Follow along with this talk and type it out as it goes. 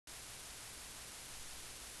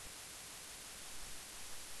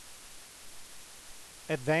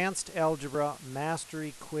Advanced Algebra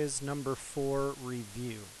Mastery Quiz number 4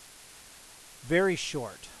 review. Very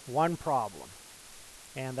short, one problem.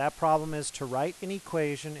 And that problem is to write an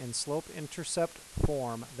equation in slope-intercept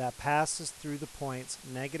form that passes through the points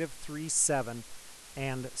 -3, 7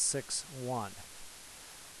 and 6, 1.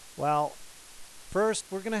 Well, first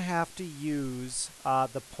we're going to have to use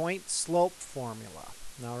the point-slope formula.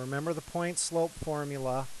 Now remember, the point-slope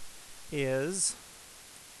formula is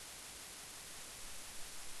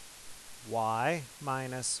y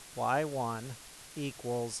minus y1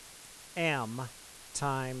 equals m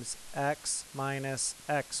times x minus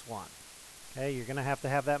x1. Okay, you're going to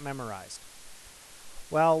have that memorized.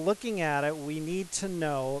 Well, looking at it, we need to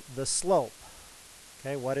know the slope.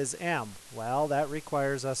 Okay, what is m? Well, that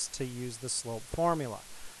requires us to use the slope formula.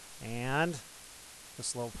 And the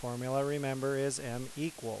slope formula, remember, is m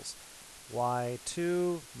equals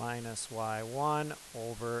y2 minus y1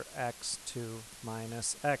 over x2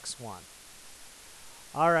 minus x1.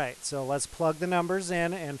 All right, so let's plug the numbers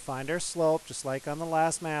in and find our slope, just like on the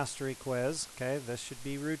last mastery quiz. Okay, this should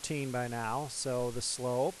be routine by now. So the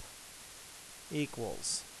slope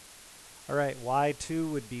equals, all right,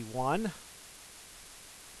 y2 would be 1.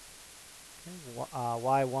 Okay,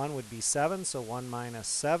 y1 would be 7, so 1 minus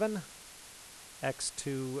 7.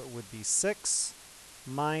 x2 would be 6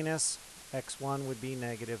 minus x1 would be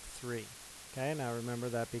 -3. Okay, now remember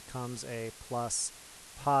that becomes a plus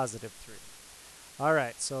 +3. All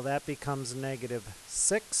right, so that becomes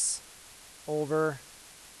 -6 over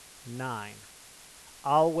 9.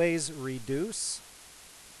 Always reduce.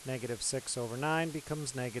 -6 over 9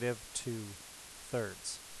 becomes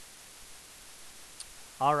 -2/3.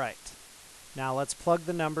 All right, now let's plug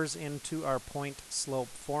the numbers into our point-slope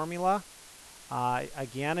formula.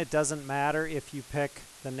 Again, it doesn't matter if you pick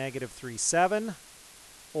the -3, 7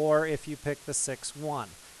 or if you pick the 6,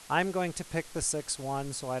 1. I'm going to pick the 6,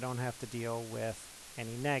 1 so I don't have to deal with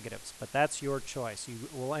any negatives, but that's your choice. You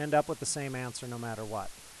will end up with the same answer no matter what.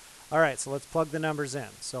 All right, so let's plug the numbers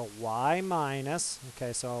in. So y minus,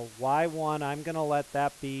 okay, so y1, I'm going to let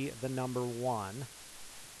that be the number 1,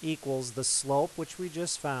 equals the slope, which we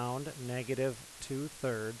just found,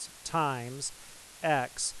 -2/3, times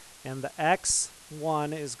x, and the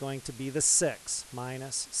x1 is going to be the 6,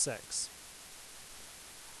 minus 6.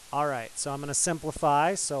 All right, so I'm going to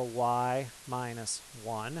simplify. So y minus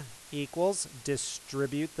 1 equals,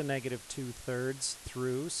 distribute the -2/3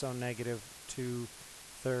 through, so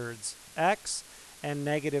 -2/3 x, and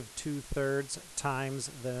 -2/3 times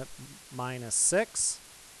the -6.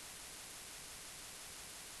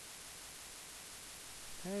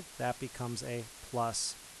 Okay, that becomes a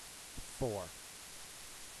 +4.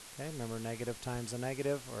 Okay, remember, negative times a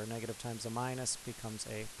negative, or negative times a minus, becomes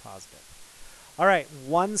a positive. All right,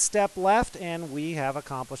 one step left, and we have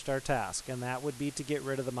accomplished our task, and that would be to get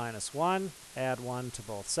rid of the -1, add 1 to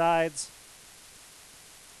both sides.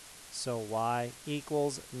 So y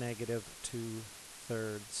equals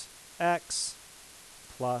 -2/3 x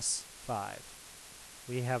plus 5.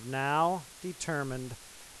 We have now determined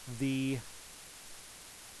the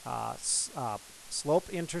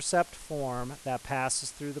slope-intercept form that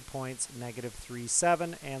passes through the points -3,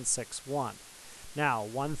 7 and 6, 1. Now,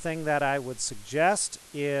 one thing that I would suggest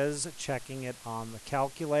is checking it on the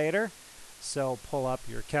calculator. So pull up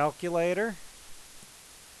your calculator,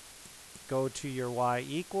 go to your y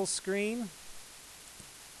equals screen,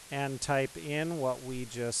 and type in what we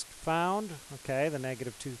just found. Okay, the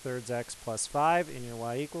 -2/3 x plus 5 in your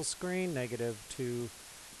y equals screen,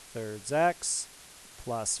 -2/3 x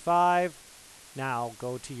plus 5. Now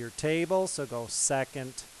go to your table, so go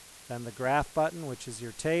second, then the graph button, which is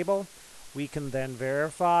your table. We can then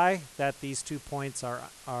verify that these 2 points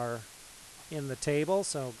are in the table.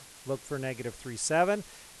 So look for -3, 7.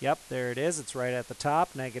 Yep, there it is. It's right at the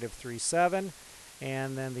top, -3, 7.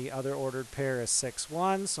 And then the other ordered pair is 6,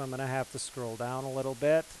 1. So I'm going to have to scroll down a little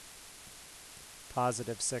bit.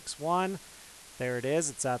 +6, 1. There it is.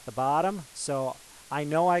 It's at the bottom. So I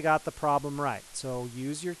know I got the problem right. So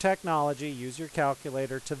use your technology, use your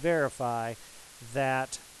calculator to verify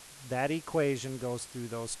that that equation goes through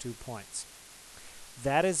those 2 points.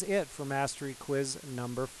 That is it for Mastery Quiz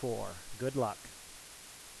number 4. Good luck.